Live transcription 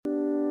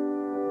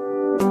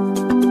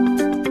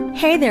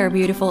Hey there,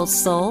 beautiful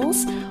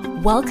souls.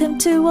 Welcome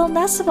to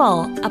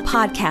Wellnessable, a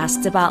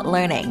podcast about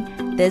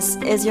learning. This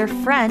is your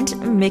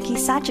friend, Mickey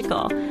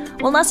Sachiko.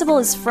 Wellnessable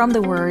is from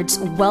the words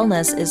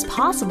wellness is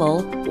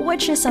possible,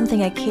 which is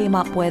something I came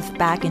up with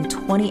back in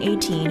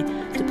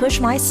 2018 to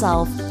push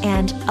myself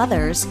and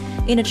others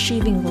in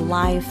achieving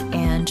life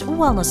and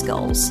wellness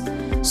goals.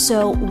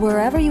 So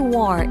wherever you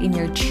are in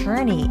your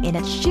journey in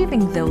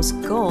achieving those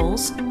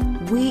goals,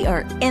 we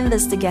are in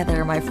this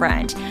together, my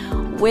friend.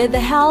 With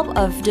the help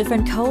of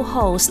different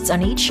co-hosts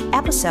on each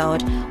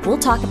episode, we'll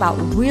talk about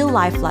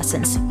real-life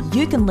lessons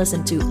you can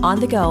listen to on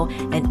the go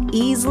and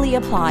easily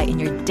apply in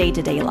your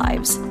day-to-day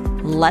lives.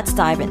 Let's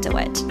dive into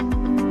it.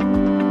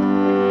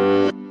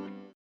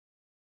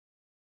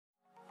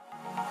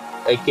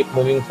 I keep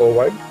moving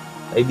forward.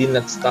 I did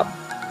not stop.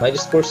 I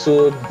just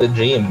pursued the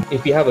dream.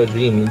 If you have a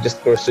dream, you just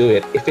pursue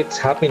it. If it's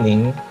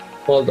happening,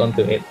 hold on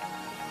to it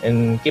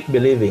and keep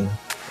believing.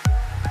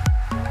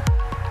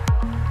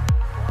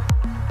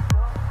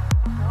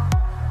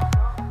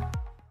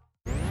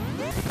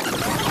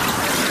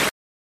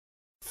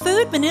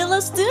 Food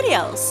Manila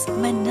Studios,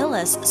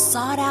 Manila's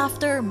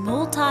sought-after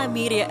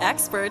multimedia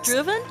expert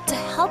driven to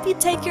help you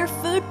take your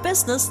food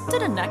business to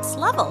the next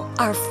level.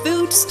 Our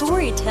food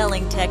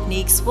storytelling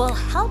techniques will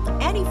help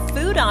any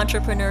food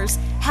entrepreneurs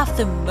have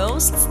the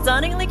most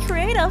stunningly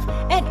creative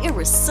and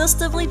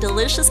irresistibly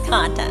delicious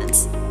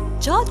content.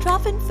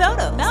 Jaw-dropping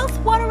photos,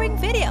 mouth-watering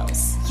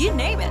videos, you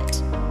name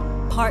it.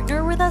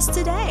 Partner with us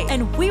today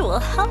and we will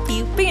help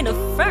you be in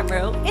the front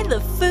row in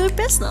the food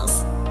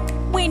business.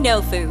 We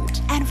know food,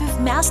 and we've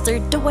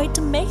mastered the way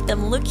to make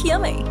them look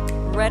yummy.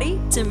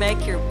 Ready to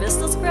make your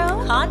business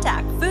grow?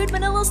 Contact Food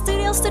Manila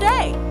Studios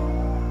today.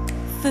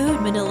 Food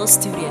Manila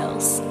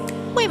Studios.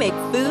 We make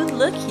food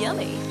look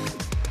yummy.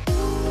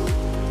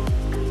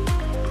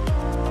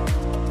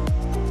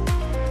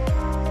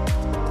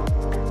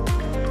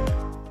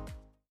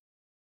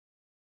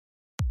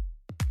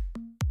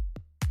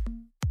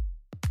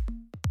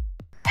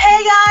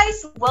 Hey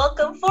guys,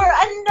 welcome for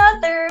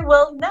another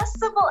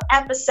Wellnessable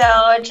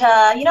episode.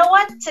 You know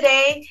what?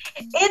 Today,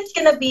 it's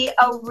going to be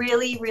a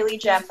really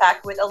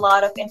jam-packed with a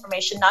lot of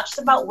information, not just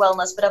about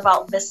wellness, but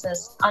about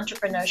business,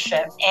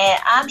 entrepreneurship.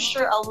 And I'm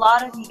sure a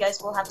lot of you guys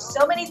will have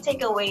so many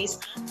takeaways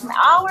from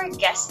our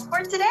guest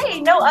for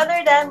today. No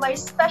other than my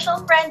special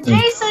friend,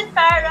 Jason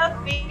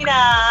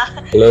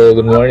Parafina. Hello,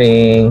 good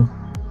morning.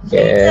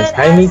 Yes,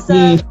 hi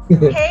Mickey.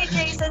 Hey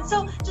Jason.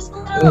 So just a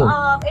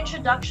little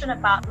introduction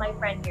about my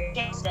friend here,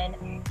 Jason.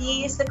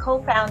 He is the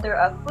co-founder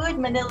of Food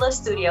Manila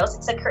Studios.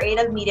 It's a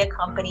creative media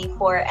company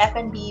for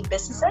F&B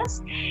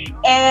businesses.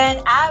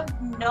 And I've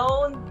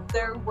known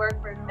their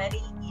work for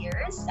many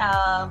years,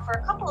 for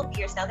a couple of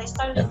years now. They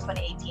started in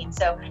 2018.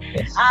 So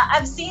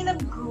I've seen them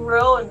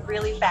grow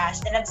really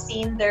fast and I've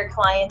seen their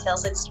clientele.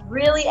 So it's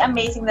really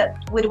amazing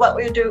that with what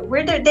they're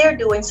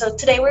doing. So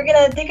today we're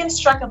going to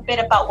deconstruct a bit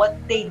about what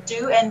they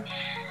do. And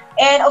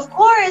of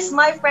course,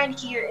 my friend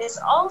here is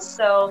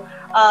also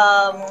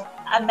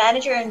a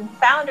manager and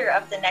founder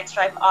of the Next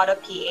Drive Auto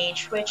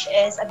PH, which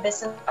is a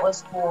business that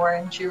was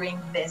born during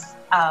this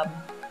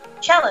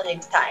challenging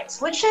times,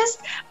 which is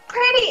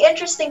pretty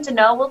interesting to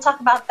know. We'll talk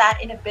about that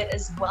in a bit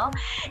as well.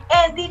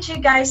 And did you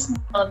guys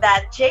know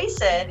that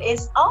Jason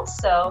is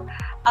also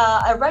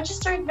a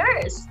registered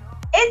nurse?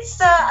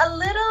 It's a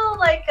little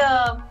like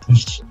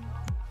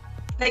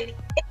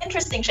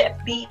interesting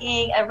shift,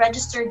 being a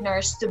registered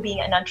nurse to being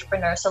an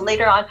entrepreneur. So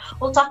later on,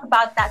 we'll talk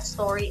about that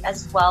story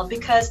as well,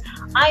 because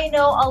I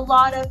know a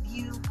lot of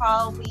you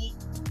probably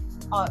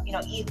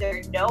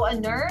either know a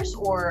nurse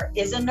or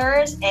is a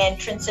nurse and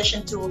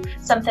transition to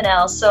something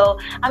else. So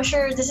I'm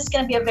sure this is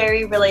going to be a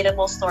very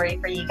relatable story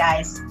for you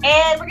guys.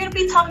 And we're going to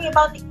be talking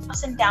about the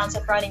ups and downs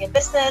of running a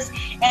business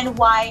and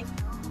why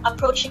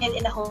approaching it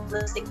in a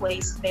holistic way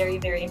is very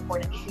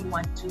important if you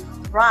want to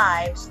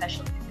thrive,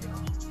 especially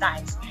during these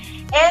times.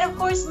 And of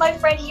course, my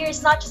friend here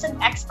is not just an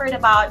expert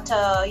about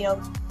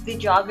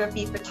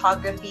videography,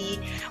 photography,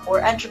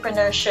 or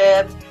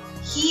entrepreneurship.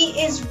 He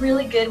is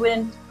really good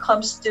when it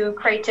comes to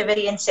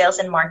creativity and sales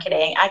and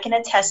marketing. I can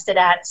attest to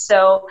that.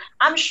 So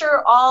I'm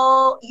sure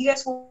all you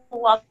guys will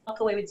walk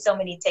away with so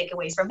many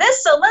takeaways from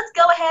this. So let's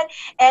go ahead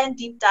and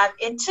deep dive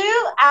into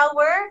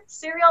our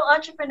serial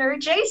entrepreneur,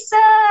 Jason.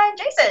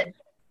 Jason.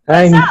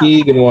 Hi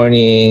Mickey, good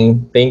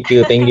morning. Thank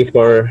you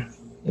for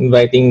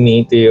inviting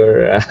me to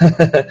your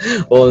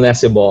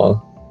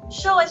Wellnessable.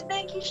 Show, and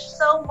thank you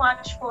so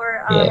much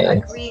for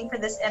agreeing for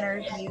this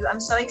interview. I'm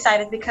so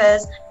excited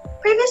because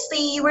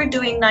previously you were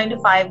doing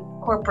 9-to-5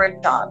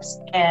 corporate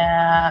jobs,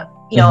 and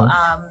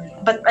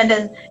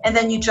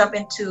then you jump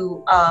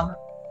into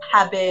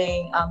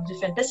having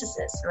different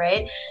businesses,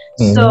 right?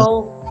 Mm-hmm.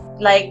 So,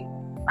 like,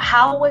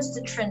 how was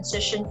the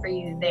transition for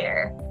you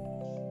there?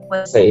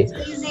 Was it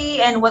easy,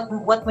 and what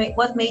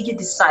made you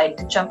decide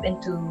to jump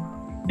into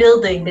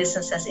building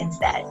businesses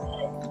instead?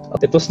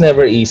 It was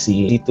never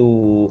easy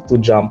to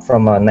jump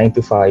from a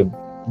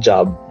 9-to-5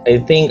 job. I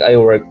think I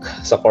worked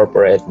sa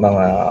corporate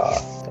mga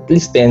at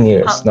least 10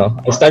 years, no?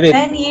 I started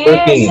 10 years.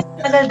 working.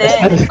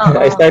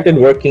 I started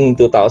working in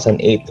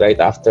 2008, right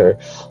after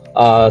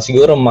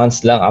siguro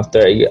months lang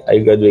after I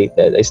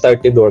graduated, I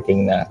started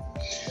working na.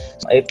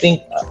 I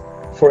think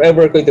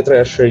forever ko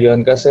iti-treasure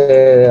yun kasi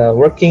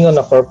working on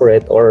a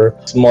corporate or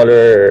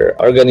smaller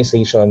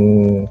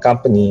organization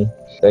company,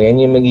 so yan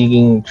yung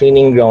magiging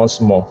training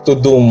grounds mo to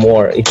do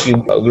more if you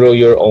grow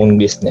your own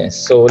business.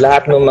 So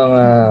lahat ng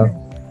mga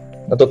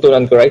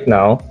natutunan ko right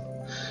now,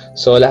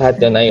 so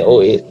lahat yan I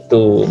owe it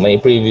to my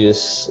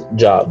previous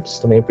jobs,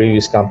 to my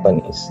previous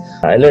companies.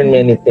 I learned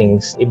many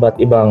things, iba't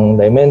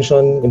ibang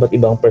dimension, iba't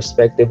ibang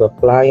perspective of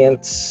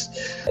clients,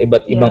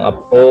 iba't ibang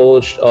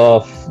approach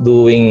of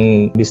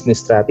doing business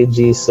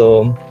strategy.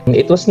 So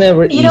it was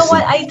never easy. You know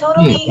what? I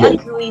totally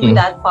agree with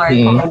that part.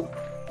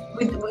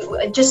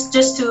 Just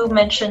to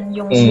mention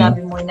yung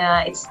sinabi mo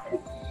na it's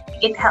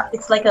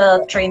like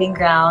a training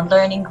ground,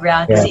 learning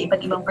ground, kasi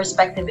iba't ibang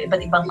perspective,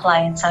 iba't ibang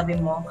client, sabi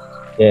mo.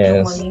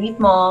 Yung mamimit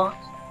mo.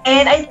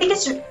 And I think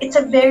it's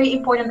a very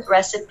important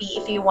recipe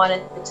if you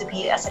wanted to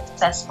be a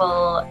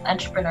successful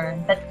entrepreneur,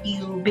 that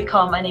you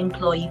become an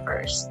employee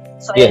first.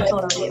 So I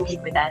totally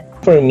agree with that.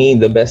 For me,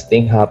 the best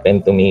thing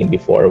happened to me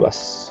before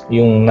was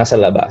yung nasa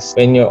labas.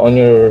 When you're on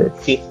your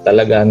feet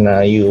talaga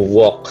na you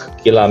walk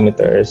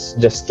kilometers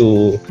just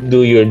to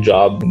do your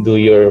job, do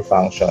your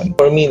function.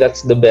 For me,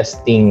 that's the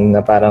best thing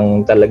na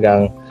parang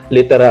talagang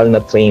literal na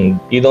trained.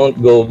 You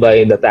don't go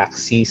by the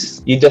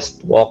taxis. You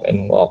just walk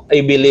and walk.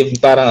 I believe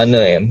parang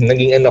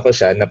naging ko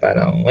siya na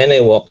parang when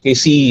I walk, you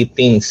see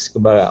things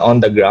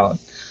on the ground.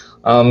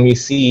 You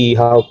see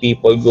how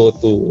people go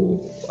to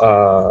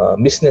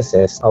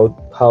businesses, how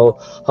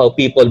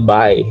people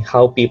buy,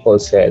 how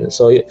people sell.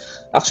 So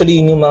actually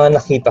yun yung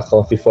mga nakita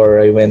ko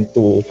before I went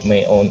to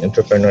my own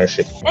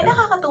entrepreneurship. And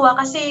nakakatuwa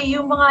kasi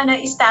yung mga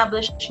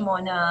na-establish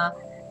mo na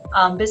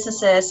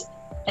businesses,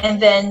 and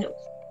then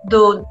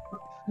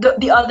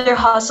the other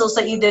hustles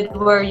that you did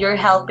where you're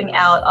helping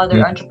out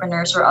other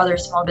entrepreneurs or other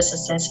small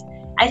businesses,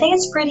 I think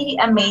it's pretty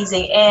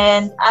amazing.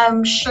 And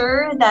I'm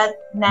sure that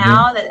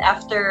now that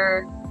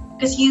after,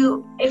 because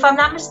if I'm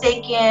not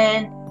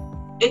mistaken,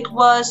 it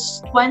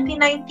was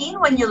 2019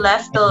 when you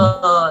left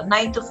the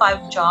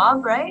 9-to-5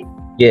 job, right?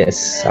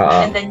 Yes.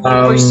 And then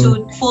you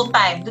pursued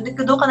full-time. Doon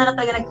ka na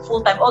talaga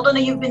nag-full-time. Although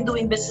you've been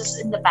doing business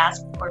in the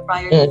past or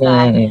prior to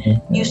that,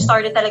 you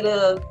started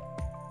talaga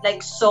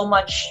like so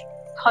much,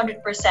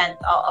 100%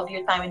 of your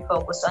time and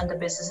focus on the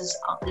businesses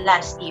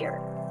last year.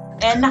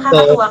 And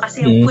nakakatuwa kasi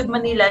yung Food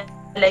Manila,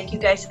 like you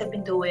guys have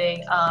been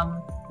doing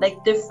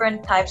like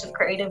different types of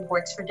creative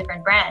works for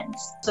different brands.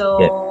 So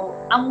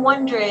I'm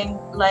wondering,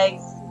 like,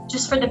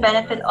 just for the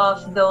benefit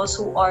of those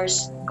who are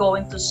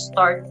going to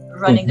start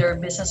running their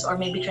business or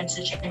maybe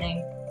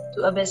transitioning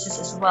to a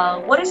business as well,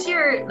 what is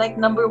your like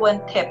number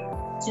one tip,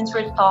 since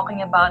we're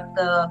talking about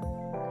the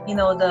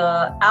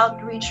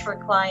outreach for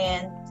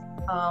clients?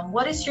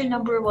 What is your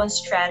number one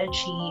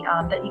strategy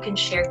that you can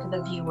share to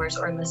the viewers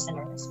or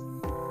listeners?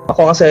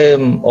 Ako kasi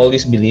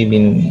always believe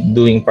in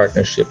doing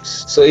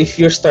partnerships. So if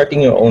you're starting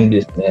your own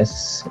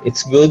business,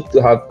 it's good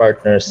to have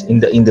partners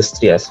in the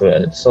industry as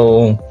well.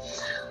 So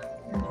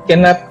you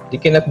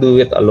cannot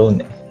do it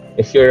alone.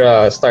 If you're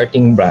a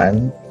starting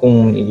brand,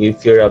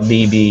 if you're a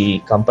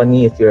baby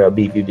company, if you're a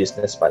baby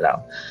business pa lang,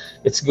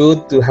 it's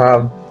good to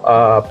have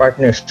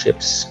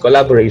partnerships,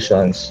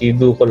 collaborations. You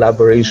do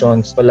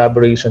collaboration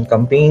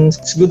campaigns.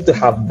 It's good to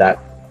have that.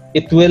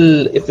 It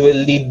will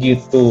lead you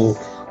to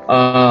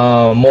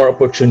more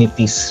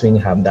opportunities when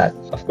you have that.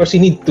 Of course,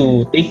 you need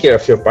to take care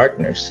of your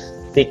partners.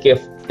 Take care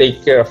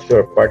of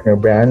your partner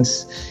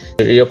brands,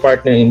 your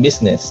partner in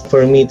business.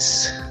 For me,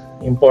 it's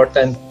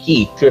important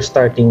key if you're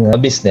starting a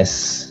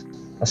business,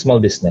 a small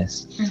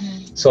business.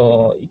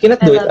 So you cannot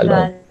do it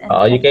alone.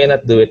 You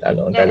cannot do it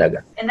alone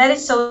talaga. And that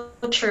is so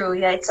true.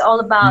 Yeah, it's all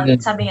about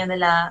sabi nga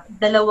nila,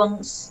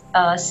 dalawang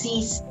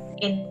C's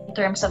in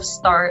terms of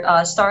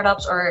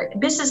startups or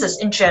businesses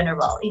in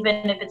general.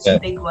 Even if it's a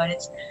big one,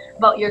 it's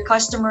about your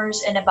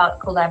customers and about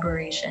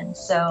collaboration.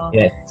 So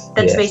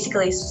that's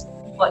basically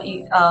what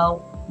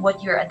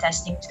you're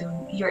attesting to,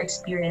 your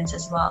experience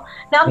as well.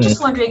 Now I'm just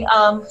wondering,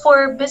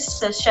 for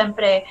businesses,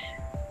 syempre,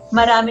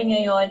 marami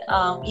ngayon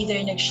either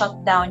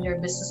nag-shut down your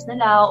business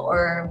nila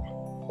or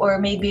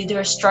maybe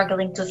they're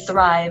struggling to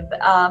thrive.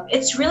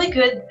 It's really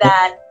good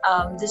that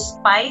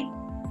despite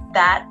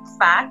that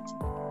fact,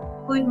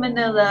 Food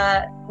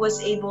Manila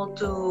was able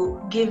to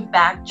give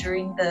back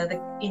during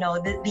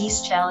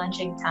these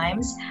challenging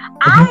times.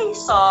 I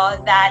saw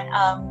that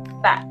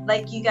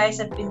like you guys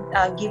have been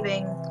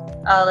giving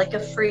like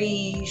a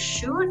free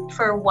shoot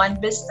for one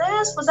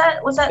business. Was that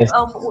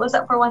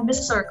for one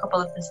business or a couple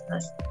of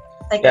business?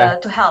 Like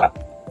to help.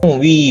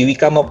 We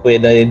come up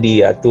with an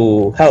idea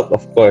to help,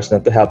 of course,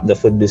 to help the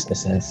food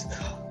businesses.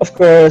 Of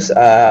course,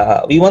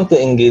 we want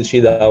to engage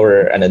with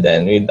our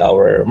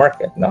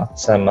market, no,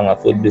 sa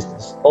mga food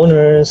business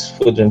owners,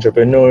 food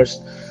entrepreneurs.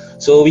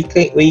 So we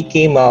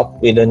came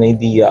up with an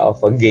idea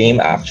of a game.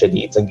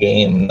 Actually, it's a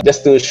game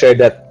just to share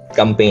that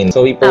campaign.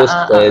 So we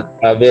posted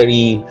a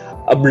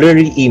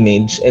blurry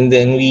image, and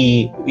then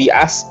we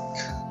asked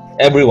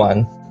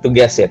everyone to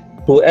guess it.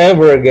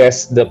 Whoever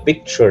guessed the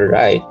picture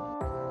right,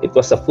 it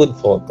was a food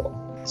photo.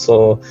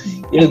 So,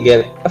 you'll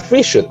get a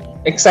free shoot.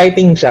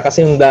 Exciting siya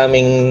kasi yung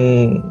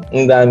daming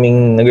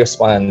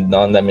nag-respond,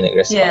 no? Ang daming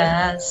nag-respond.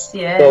 Yes.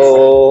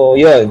 So,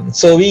 yun.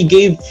 So, we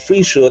gave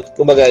free shoot.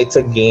 Kumbaga, it's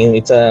a game.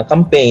 It's a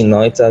campaign,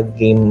 no? It's a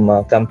game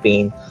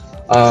campaign.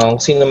 Kung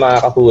sino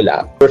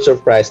makakahula. For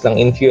surprise lang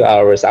in few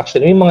hours.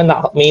 Actually,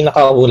 may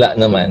nakahula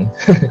naman.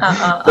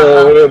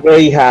 So, we're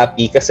very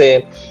happy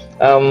kasi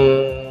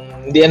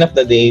the end of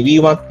the day, we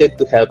wanted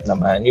to help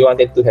naman. We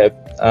wanted to help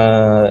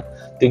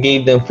to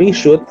give them free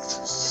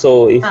shoots.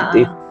 So, if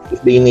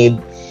they need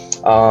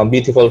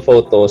beautiful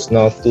photos,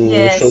 no, to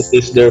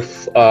showcase their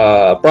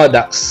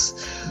products,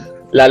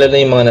 lalo na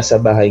yung mga nasa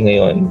bahay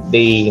ngayon,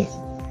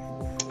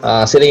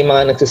 sila yung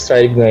mga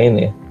nagsistrive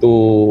ngayon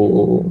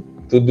to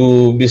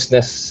do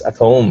business at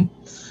home.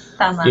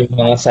 Tama. Yung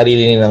mga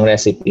sarili nilang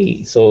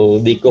recipe, so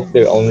they cook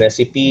their own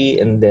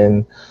recipe and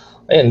then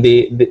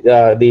they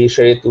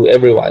share it to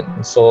everyone.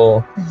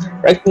 So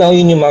right now,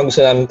 yun yung mga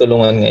gusto namin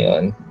tulungan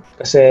ngayon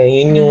kasi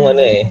yun yung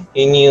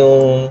yun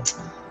yung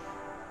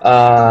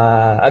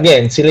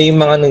again, sila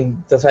yung mga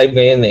nag-thrive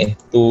ngayon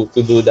to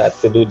do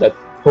that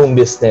home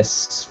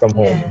business from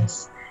home.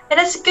 Yes. And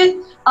it's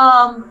good.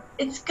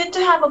 It's good to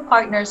have a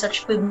partner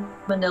such Food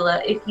Manila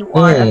if you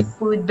are a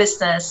food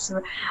business.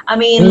 I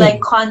mean,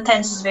 like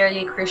content is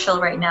very crucial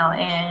right now,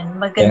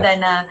 and maganda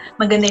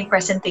yung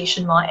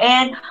presentation mo.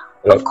 And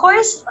of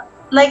course,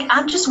 like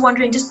I'm just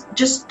wondering, just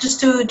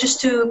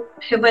to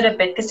pivot a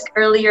bit, because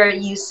earlier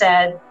you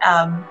said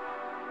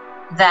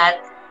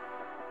that,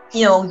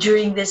 you know,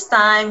 during this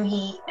time,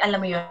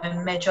 alam mo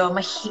yun, medyo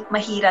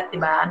mahirap,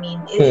 diba? I mean,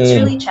 it's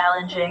really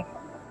challenging.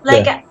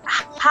 Like,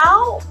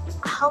 how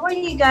are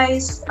you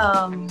guys,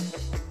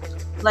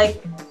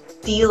 like,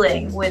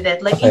 dealing with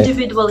it? Like,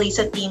 individually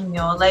sa team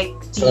nyo, like,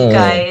 do you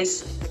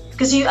guys,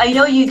 because I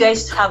know you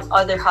guys have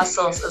other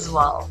hustles as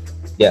well.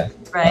 Yeah.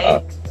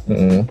 Right?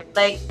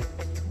 Like,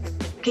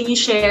 can you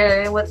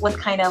share what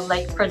kind of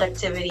like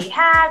productivity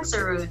hacks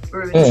or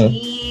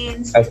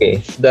routines?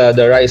 Okay,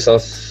 the rise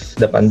of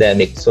the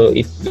pandemic, so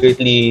it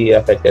greatly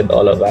affected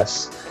all of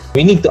us.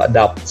 We need to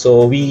adapt.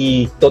 So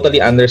we totally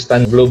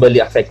understand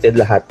globally affected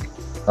lahat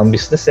ng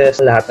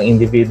businesses, lahat ng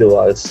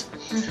individuals.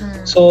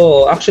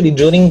 So actually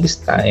during this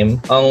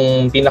time,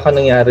 ang pinaka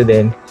nangyari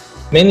din,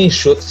 many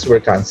shoots were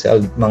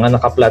canceled.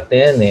 Mga nakaplat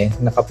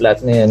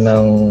na yan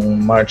ng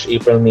March,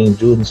 April, May,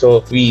 June.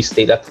 So we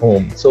stayed at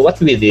home. So what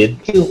we did,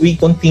 we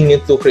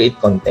continued to create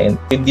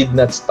content. We did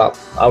not stop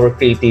our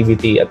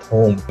creativity at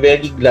home.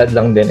 Very glad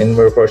lang din and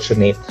we're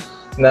fortunate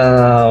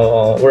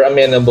na we're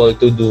amenable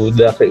to do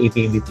the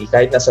creativity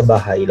kahit nasa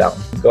bahay lang.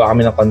 Gawa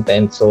kami ng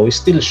content. So we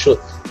still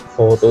shoot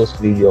photos,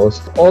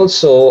 videos.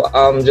 Also,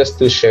 just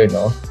to share,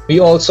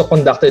 we also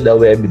conducted a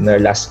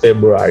webinar last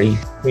February.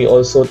 We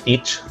also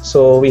teach.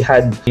 So we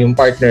had yung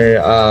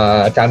partner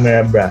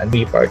camera brand.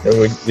 We partner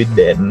with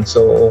them.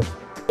 So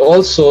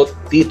also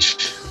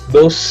teach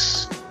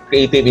those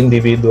creative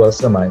individuals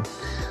naman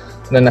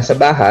na nasa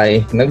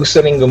bahay na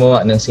gusto rin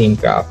gumawa ng same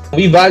craft.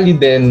 We value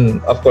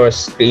then, of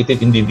course, creative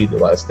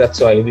individuals.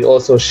 That's why we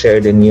also share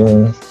din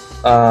yung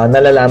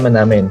nalalaman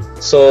namin.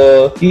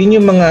 So yun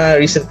yung mga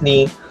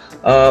recently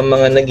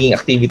mga naging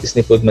activities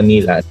ni Food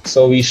Manila.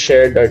 So we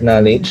shared our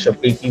knowledge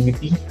of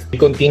creativity. We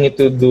continue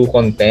to do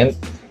content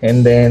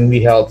and then we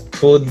help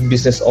food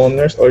business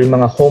owners or yung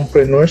mga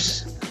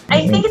homepreneurs.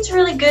 I think it's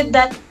really good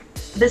that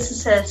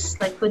businesses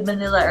like Food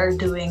Manila are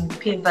doing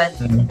pivot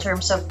in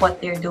terms of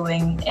what they're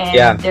doing, and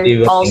they're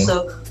pivoting.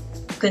 Also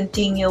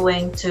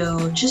continuing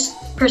to just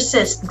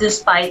persist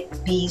despite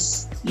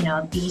these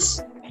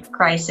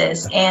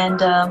crises. And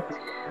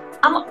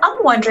I'm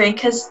wondering,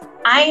 because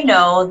I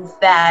know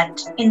that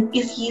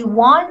if you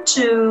want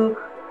to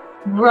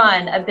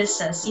run a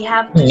business, you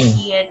have to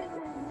see it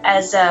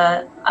as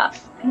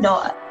in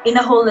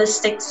a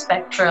holistic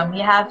spectrum.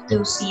 You have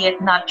to see it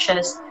not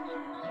just,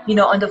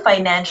 on the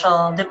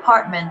financial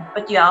department,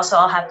 but you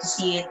also have to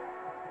see it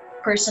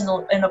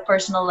in a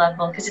personal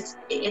level, because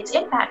it's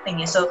impacting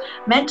you. So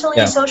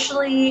mentally,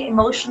 socially,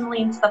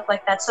 emotionally, and stuff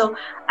like that. So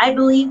I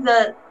believe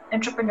that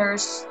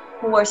entrepreneurs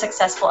who are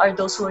successful are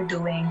those who are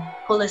doing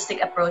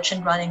holistic approach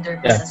and running their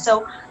business.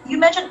 So you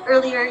mentioned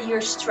earlier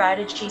your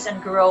strategies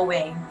and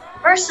growing.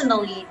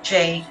 Personally,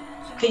 Jay,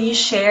 can you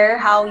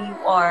share how you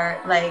are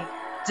like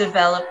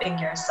developing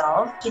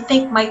yourself? You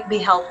think might be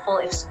helpful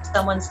if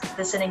someone's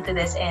listening to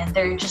this and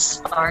they're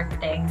just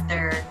starting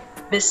their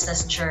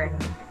business journey?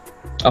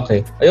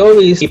 Okay, I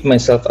always keep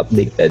myself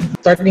updated.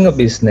 Starting a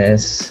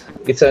business,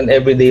 it's an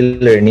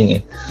everyday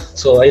learning.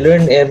 So I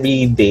learn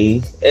every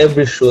day,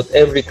 every shoot,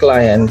 every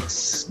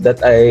clients that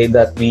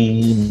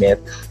we met.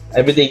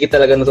 Every day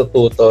kita talaga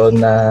natututo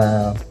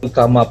na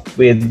come up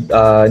with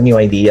new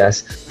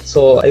ideas.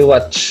 So I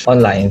watch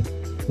online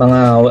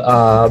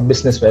mga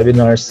business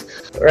webinars.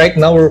 Right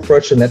now we're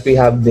fortunate we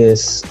have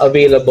this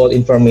available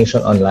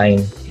information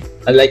online.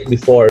 Unlike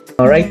before.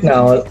 Right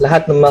now,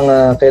 lahat ng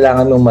mga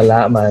kailangan mong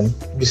malaman,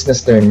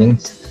 business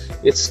learnings,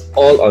 it's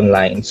all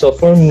online. So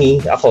for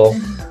me,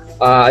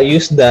 I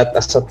use that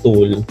as a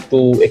tool to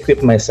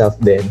equip myself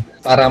din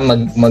para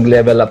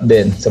mag-level up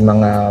din sa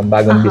mga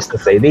bagong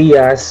business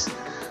ideas,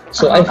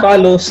 So I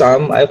follow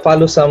some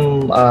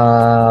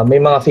may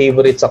mga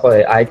favorites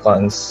ako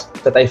icons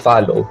that I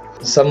follow.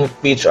 Some of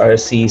which are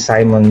si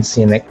Simon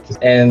Sinek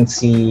and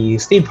si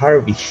Steve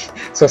Harvey.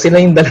 So sila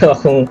yung dalawa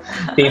kong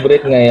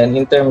favorite ngayon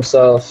in terms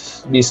of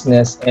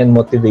business and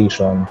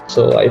motivation.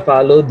 So I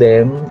follow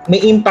them.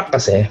 May impact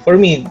kasi. For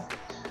me,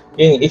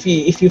 if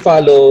you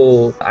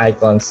follow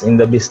icons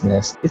in the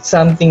business, it's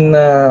something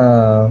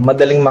na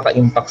madaling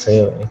maka-impact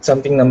sa'yo. It's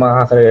something na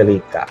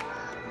makaka-relate ka.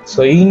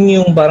 So yun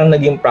yung parang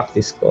naging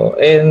practice ko.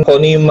 And kung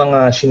ano yung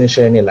mga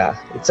sinishare nila,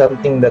 it's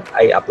something that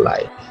I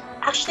apply.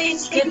 Actually,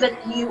 it's good that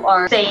you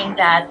are saying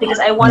that because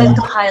I wanted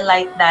to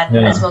highlight that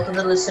as well to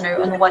the listener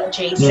on what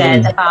Jay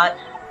said about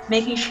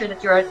making sure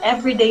that you're an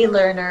everyday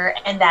learner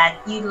and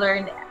that you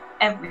learn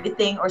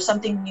everything or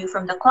something new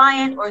from the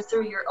client or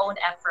through your own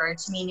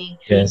efforts, meaning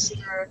you're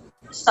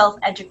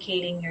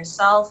self-educating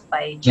yourself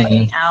by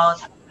checking out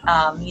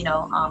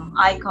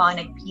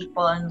iconic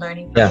people and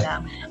learning from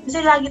them. Kasi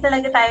lagi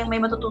talaga tayong may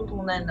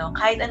matututunan, no?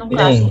 Kahit anong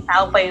klaseng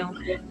tao pa yung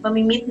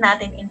mamimit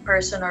natin in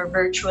person or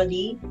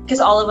virtually, because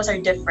all of us are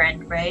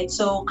different, right?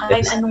 So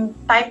kahit anong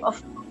type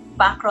of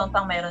background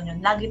pang meron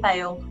yun, lagi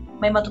tayong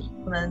may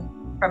matututunan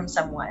from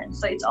someone.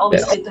 So it's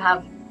always good to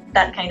have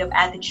that kind of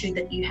attitude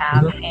that you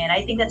have, and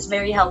I think that's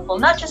very helpful,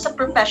 not just a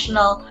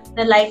professional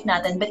na life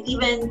natin, but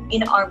even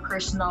in our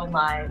personal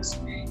lives.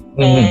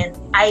 And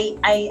I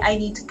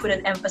need to put an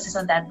emphasis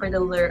on that for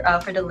the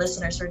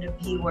listeners or the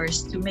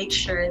viewers to make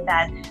sure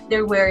that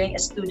they're wearing a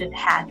student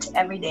hat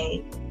every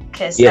day,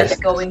 because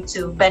that's going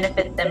to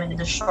benefit them in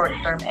the short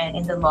term and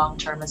in the long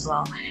term as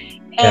well.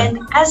 And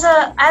as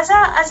a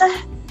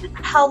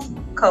health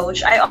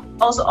coach, I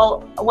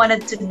also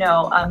wanted to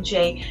know,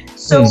 Jay.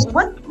 So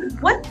what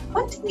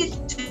do you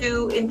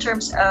do in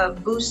terms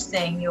of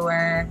boosting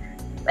your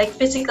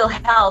physical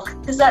health?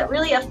 Because that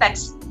really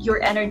affects your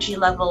energy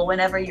level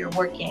whenever you're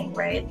working,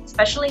 right?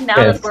 Especially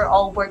now that we're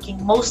all working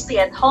mostly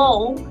at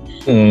home.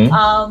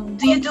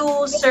 Do you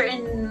do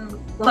certain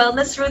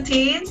wellness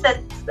routines that's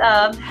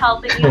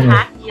helping you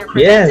hack your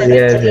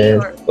productivity?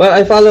 Well,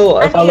 I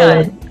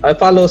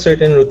follow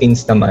certain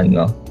routines naman,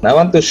 no. I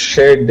want to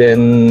share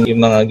din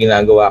yung mga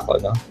ginagawa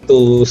ko, no,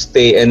 to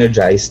stay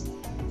energized.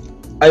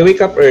 I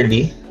wake up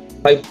early,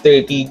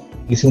 5:30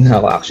 gising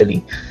na ako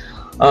actually.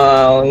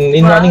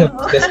 In running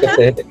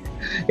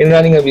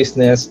a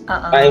business,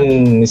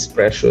 time is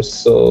precious.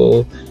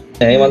 So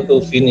I want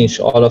to finish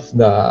all of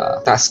the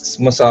tasks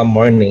mo sa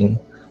morning.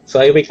 So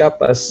I wake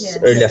up as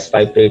early as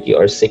 5:30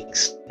 or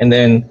 6. And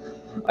then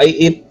I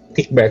eat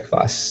quick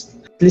breakfast,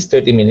 at least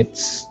 30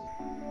 minutes.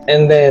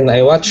 And then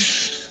I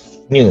watch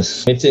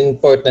news. It's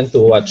important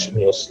to watch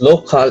news,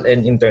 local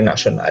and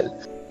international.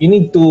 You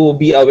need to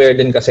be aware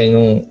din kasi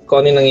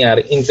kung ano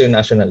nangyari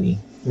internationally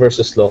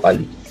versus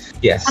locally.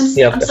 Yes.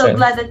 I'm so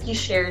glad that you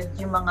shared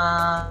yung mga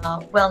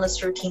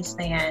wellness routines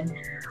na yan.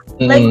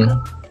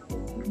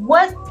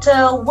 What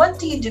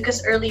do you do?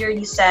 Because earlier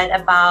you said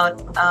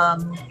about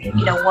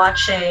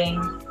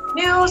watching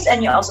news, and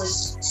you also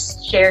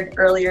shared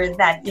earlier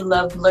that you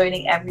love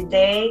learning every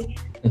day.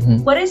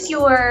 What is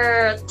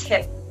your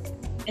tip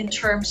in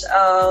terms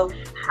of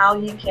how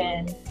you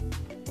can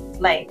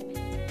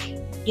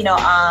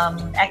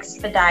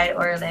expedite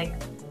or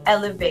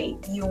elevate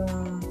yung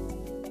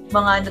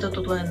mga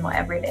natututunan mo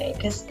every day?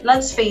 Because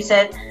let's face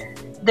it,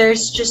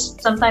 there's just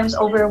sometimes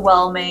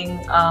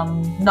overwhelming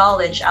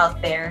knowledge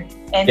out there.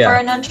 And for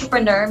an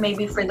entrepreneur,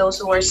 maybe for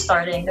those who are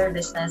starting their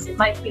business, it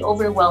might be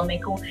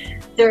overwhelming kung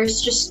they're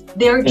just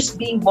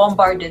being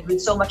bombarded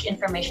with so much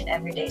information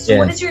every day. So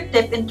what is your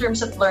tip in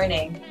terms of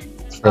learning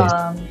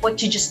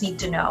what you just need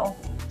to know?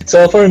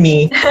 So for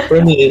me,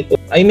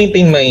 I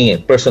maintain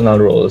my personal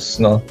roles,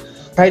 no?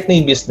 Kahit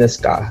may business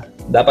ka,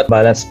 dapat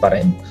balance pa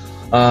rin.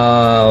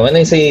 When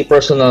I say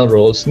personal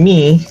roles,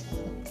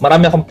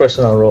 marami akong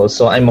personal roles.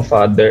 So I'm a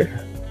father,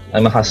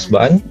 I'm a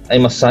husband,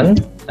 I'm a son,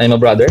 I'm a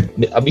brother,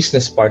 a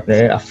business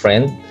partner, a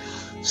friend.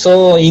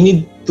 So you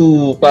need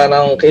to,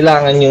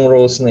 kailangan yung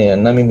roles na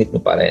yun, namimit mo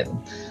pa rin.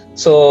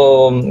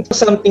 So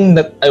something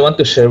that I want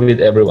to share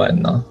with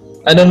everyone, no?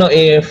 I don't know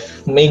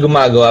if may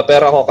gumagawa,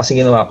 pero ako kasi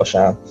ginawa ko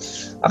siya.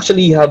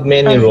 Actually, you have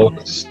many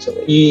roles.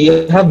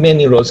 You have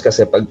many roles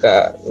kasi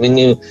pagka when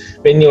you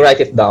write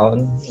it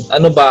down,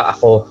 ano ba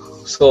ako?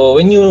 So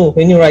when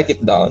you write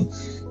it down,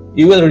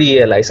 you will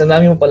realize ang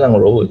dami mo palang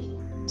role.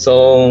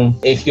 So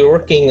if you're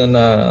working on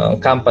a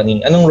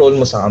company, anong role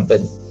mo sa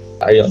company?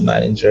 Are you a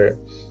manager?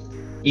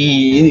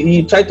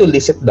 You try to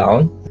list it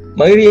down.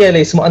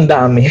 May-realize mo ang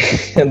dami.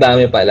 ang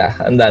dami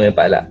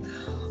pala.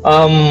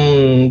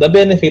 The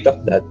benefit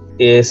of that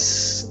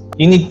is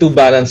you need to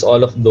balance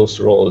all of those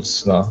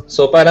roles, no?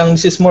 So parang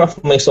this is more of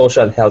my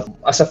social health.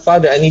 As a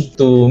father, I need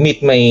to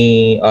meet my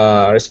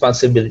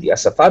responsibility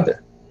as a father.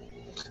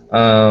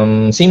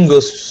 Same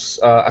goes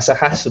as a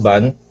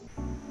husband,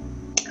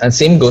 and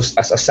same goes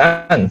as a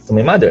son to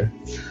my mother,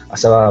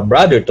 as a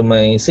brother to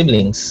my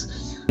siblings.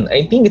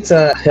 I think it's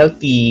a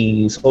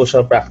healthy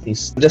social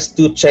practice just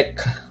to check.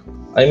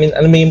 I mean,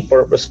 ano may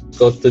purpose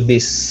ko to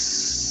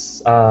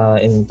this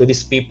to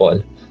these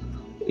people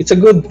it's a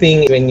good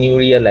thing when you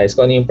realize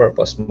kung ano yung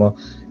purpose mo.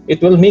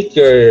 It will make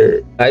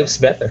your lives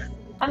better.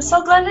 I'm so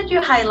glad that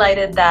you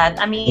highlighted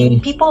that. I mean,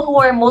 people who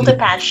are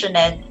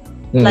multi-passionate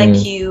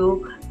like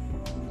you,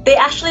 they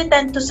actually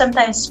tend to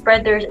sometimes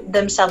spread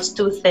themselves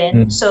too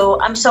thin.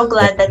 So I'm so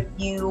glad that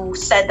you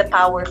said the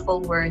powerful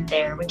word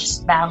there, which is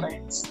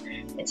balance.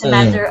 It's a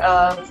matter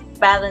of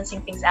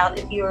balancing things out.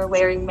 If you're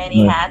wearing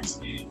many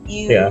hats,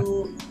 you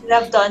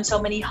have done so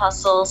many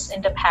hustles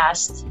in the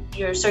past.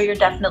 You're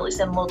definitely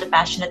still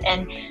multi-passionate,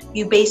 and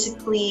you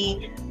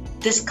basically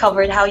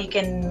discovered how you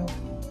can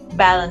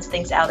balance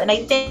things out. And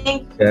I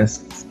think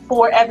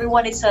for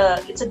everyone, it's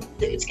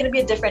going to be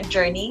a different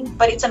journey,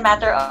 but it's a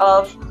matter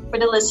of, for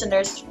the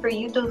listeners, for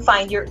you to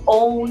find your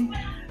own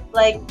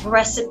like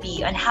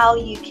recipe on how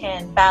you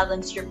can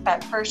balance your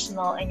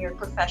personal and your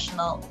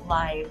professional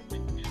life.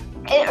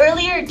 And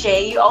earlier,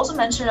 Jay, you also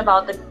mentioned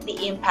about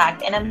the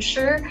impact, and I'm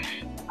sure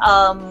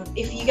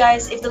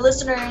if the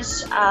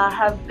listeners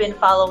have been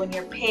following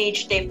your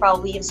page, they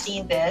probably have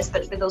seen this.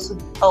 But for those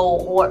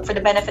or for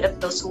the benefit of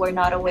those who are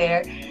not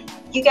aware,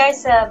 you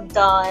guys have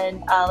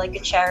done like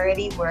a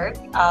charity work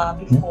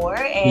before,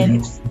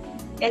 and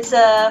it's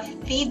a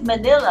Feed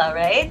Manila,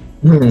 right?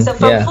 So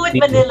from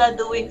Food Manila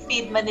doing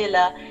Feed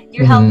Manila,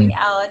 you're helping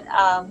out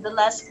the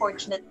less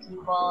fortunate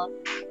people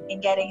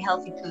in getting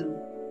healthy food.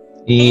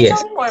 Can you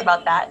tell me more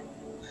about that?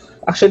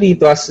 Actually, it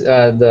was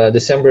the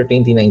December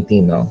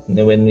 2019, no,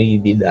 when we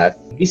did that.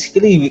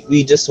 Basically,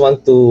 we just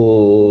want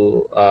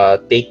to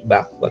take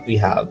back what we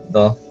have,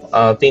 no.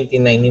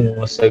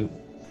 2019 was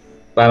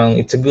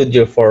it's a good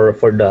year for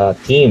the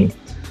team.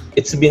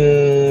 It's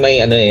been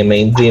my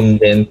dream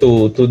then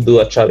to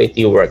do a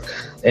charity work,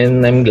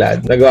 and I'm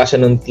glad nagawa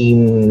siya nung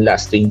team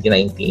last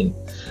 2019.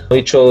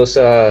 We chose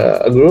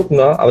a group,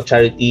 no, a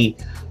charity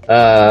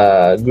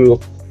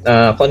group.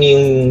 Kung ano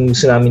yung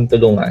gusto namin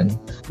tulungan.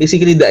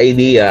 Basically, the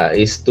idea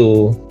is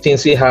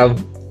since we have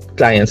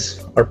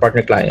clients or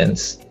partner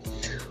clients,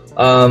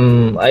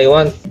 I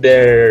want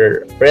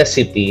their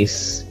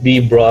recipes be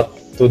brought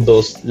to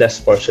those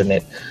less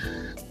fortunate.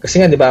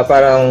 Kasi nga, di ba,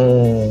 parang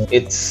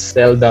it's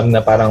seldom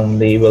na parang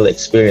they will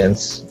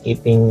experience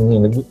eating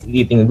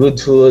good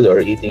food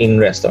or eating in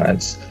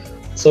restaurants.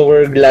 So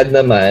we're glad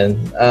naman.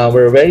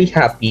 We're very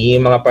happy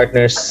yung mga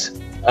partners,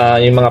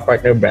 yung mga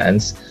partner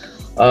brands.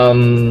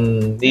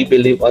 They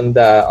believe on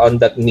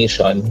that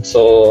mission.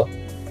 So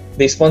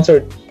they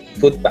sponsored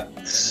food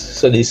packs.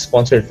 So they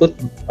sponsored food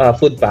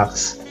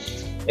packs.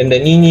 And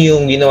then yun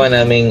yung ginawa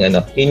namin,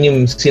 yun yung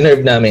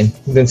sinerve namin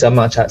dun sa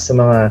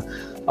mga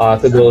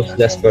to those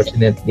less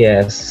fortunate.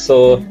 Yes.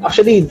 So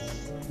actually,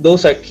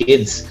 those are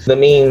kids. The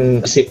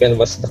main recipient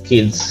was the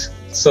kids.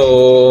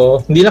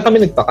 So hindi na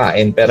kami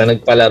nagpakain, pero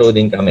nagpalaro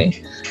din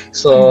kami.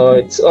 So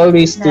it's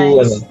always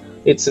nice.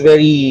 It's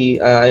very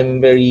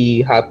I'm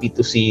very happy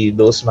to see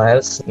those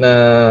smiles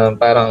na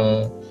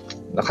parang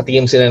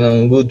nakatikim sila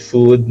ng good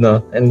food,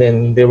 no, and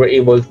then they were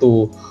able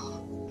to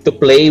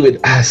play with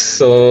us.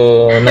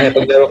 So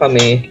nakipaglaro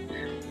kami,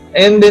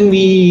 and then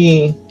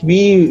we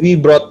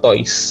brought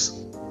toys,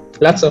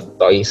 lots of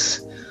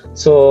toys.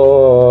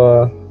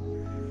 So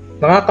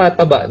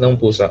nakakataba ng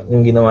puso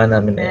yung ginawa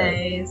namin.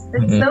 Nice.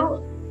 That's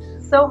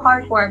so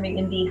heartwarming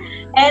indeed.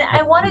 And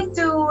I wanted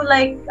to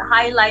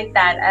highlight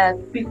that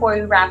before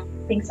we wrap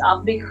things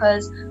up,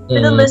 because for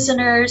the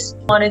listeners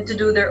wanted to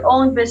do their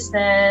own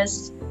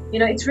business,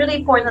 it's really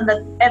important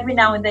that every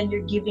now and then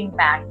you're giving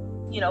back,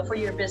 for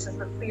your business,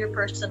 but for your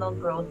personal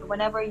growth.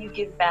 Whenever you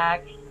give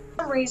back,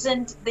 for some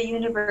reason the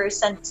universe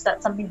sends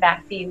something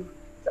back to you,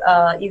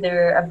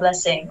 either a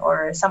blessing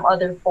or some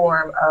other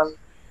form of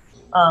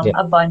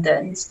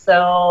abundance.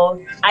 So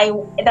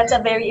that's a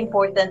very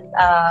important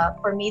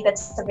for me.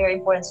 That's a very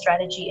important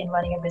strategy in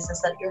running a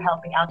business, that you're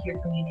helping out your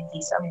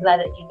community. So I'm glad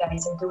that you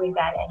guys are doing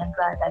that, and I'm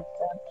glad that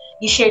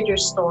you shared your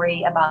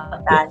story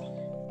about that.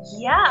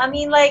 Yeah, I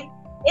mean,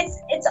 it's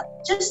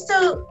just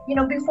to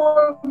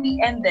before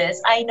we end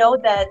this, I know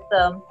that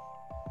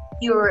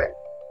you're,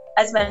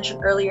 as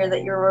mentioned earlier,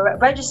 that you're a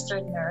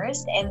registered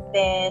nurse, and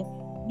then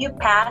you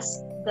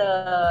passed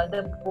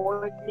the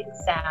board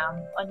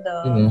exam on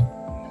the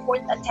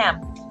fourth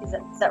attempt. Is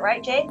that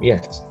right, Jay?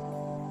 Yes.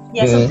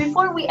 Yeah. So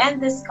before we end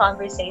this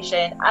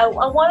conversation, I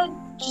wanted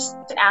just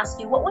to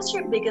ask you, what was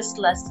your biggest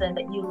lesson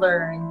that you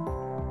learned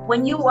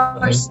when you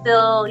were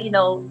still,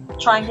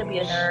 trying to be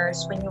a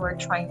nurse, when you were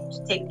trying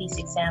to take these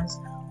exams?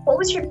 What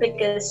was your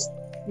biggest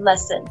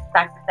lesson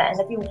back then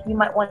that you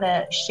might want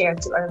to share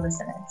to our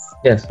listeners?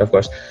 Yes, of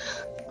course.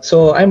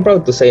 So I'm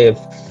proud to say I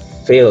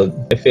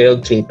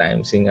failed 3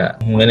 times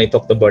when I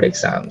took the board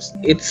exams.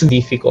 It's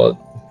difficult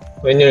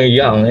when you're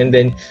young, and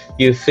then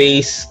you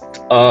face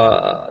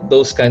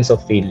those kinds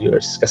of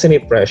failures kasi may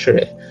pressure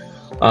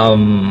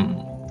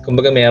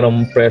kumbaga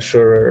mayroong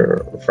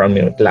pressure from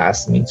your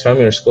classmates, from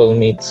your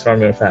schoolmates,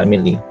 from your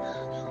family.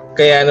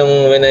 Kaya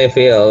when I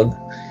failed,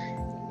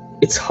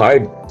 it's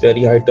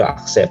very hard to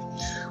accept.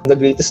 The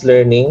greatest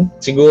learning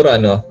siguro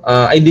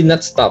I did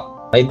not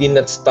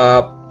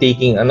stop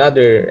taking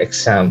another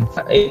exam.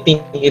 I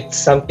think it's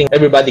something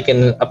everybody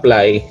can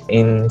apply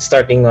in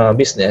starting a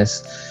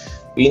business.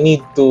 We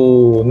need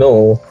to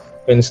know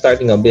when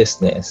starting a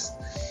business,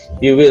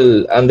 you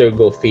will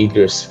undergo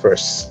failures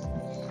first.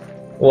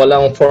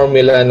 Walang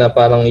formula na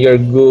parang you're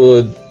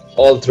good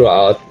all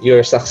throughout,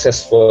 you're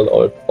successful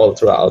all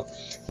throughout.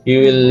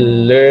 You will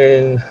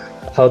learn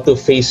how to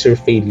face your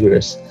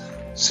failures.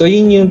 So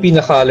yun yung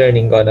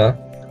pinaka-learning ko na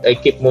I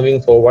keep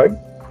moving forward.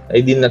 I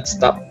did not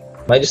stop.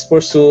 I just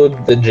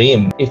pursued the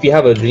dream. If you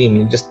have a dream,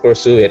 you just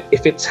pursue it.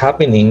 If it's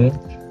happening,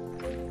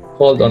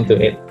 hold on to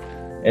it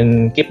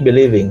and keep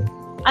believing.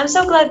 I'm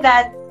so glad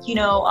that you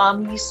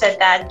said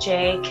that,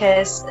 Jay,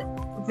 because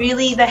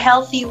really the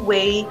healthy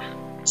way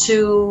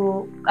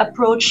to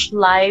approach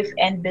life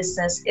and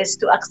business is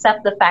to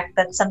accept the fact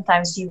that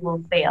sometimes you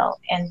will fail,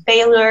 and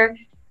failure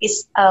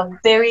is a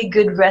very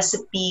good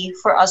recipe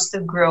for us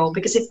to grow,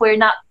 because if we're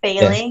not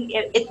failing,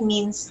 it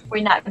means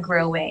we're not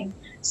growing.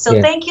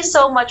 So thank you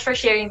so much for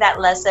sharing that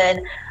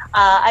lesson.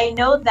 I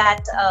know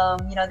that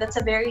that's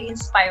a very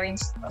inspiring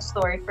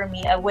story for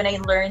me when I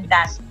learned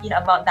that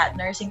about that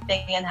nursing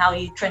thing and how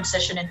you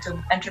transition into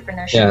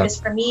entrepreneurship.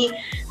 Because for me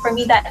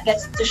that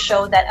gets to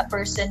show that a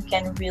person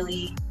can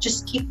really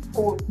just keep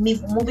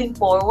moving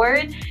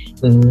forward,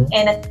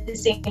 and at the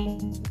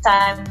same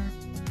time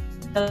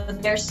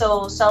they're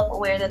so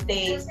self-aware that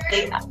they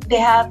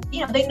have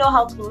they know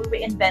how to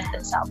reinvent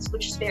themselves,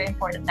 which is very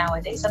important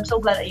nowadays. I'm so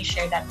glad that you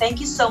shared that.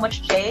 Thank you so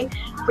much, Jay,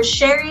 for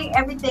sharing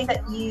everything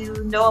that you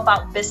know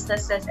about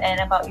businesses and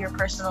about your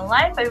personal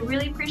life. I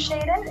really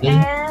appreciate it.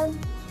 And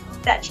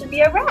that should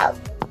be a wrap.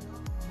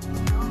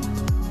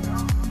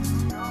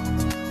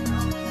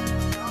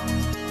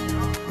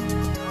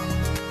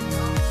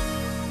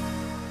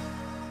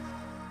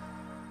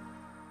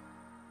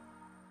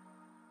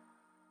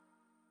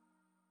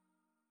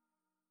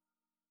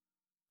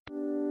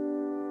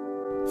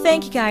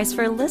 Thank you guys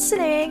for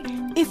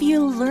listening. If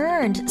you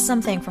learned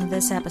something from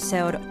this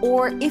episode,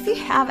 or if you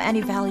have any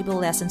valuable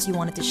lessons you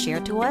wanted to share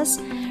to us,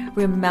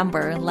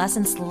 remember,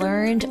 lessons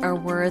learned are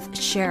worth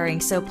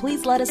sharing. So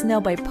please let us know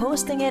by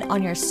posting it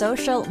on your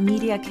social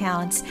media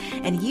accounts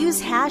and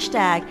use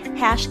hashtag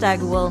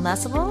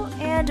 #WillNessable,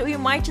 and we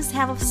might just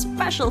have a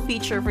special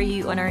feature for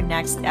you on our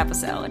next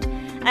episode.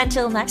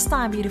 Until next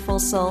time, beautiful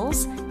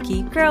souls,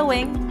 keep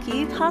growing,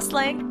 keep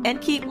hustling,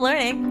 and keep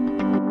learning.